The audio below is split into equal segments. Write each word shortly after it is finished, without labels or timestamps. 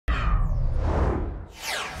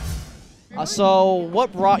So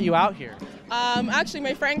what brought you out here? Actually,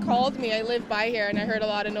 my friend called me. I live by here and I heard a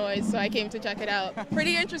lot of noise, so I came to check it out.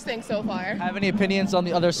 Pretty interesting so far. Have any opinions on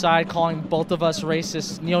the other side calling both of us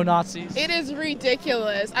racist neo-Nazis? It is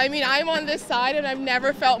ridiculous. I mean, I'm on this side and I've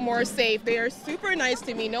never felt more safe. They are super nice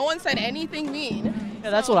to me. No one said anything mean. Yeah,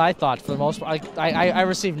 that's what I thought for the most part. I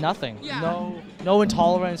received nothing. Yeah. No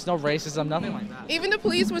intolerance, no racism, nothing like that. Even the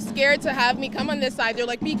police were scared to have me come on this side. They're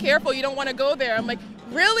like, be careful, you don't want to go there. I'm like,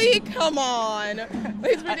 really? Come on.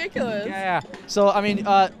 It's ridiculous. Yeah. So, I mean,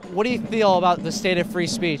 what do you feel about the state of free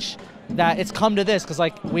speech? That it's come to this, because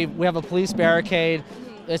like we have a police barricade.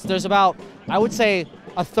 There's about, I would say,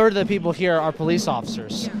 a third of the people here are police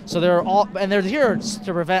officers. Yeah. So they're here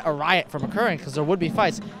to prevent a riot from occurring because there would be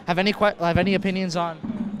fights. Have any opinions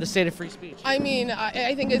on the state of free speech? I mean,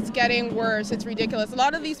 I think it's getting worse. It's ridiculous. A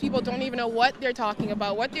lot of these people don't even know what they're talking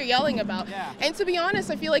about, what they're yelling about. Yeah. And to be honest,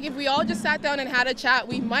 I feel like if we all just sat down and had a chat,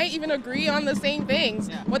 we might even agree on the same things.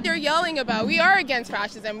 Yeah. What they're yelling about, we are against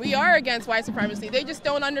fascism, we are against white supremacy. They just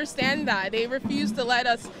don't understand that. They refuse to let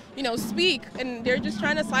us, speak, and they're just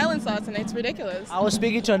trying to silence us, and it's ridiculous. I was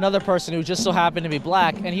speaking to another person who just so happened to be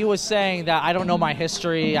black, and he was saying that I don't know my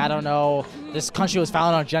history. I don't know. This country was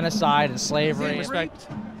founded on genocide and slavery. Raped,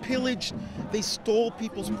 pillaged, they stole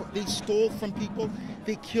from people,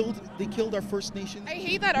 they killed our First Nations. I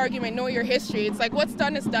hate that argument, know your history. It's like, what's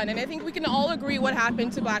done is done. And I think we can all agree what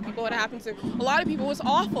happened to black people, what happened to a lot of people was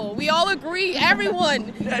awful. We all agree,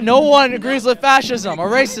 everyone. No one agrees with fascism or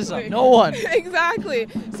racism. No one. Exactly.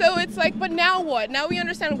 So it's like, but now what? Now we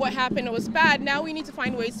understand what happened, it was bad. Now we need to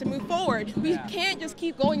find ways to move forward. We can't just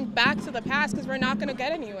keep going back to the past because we're not going to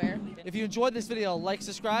get anywhere. If you enjoyed this video, like,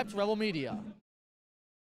 subscribe to Rebel Media.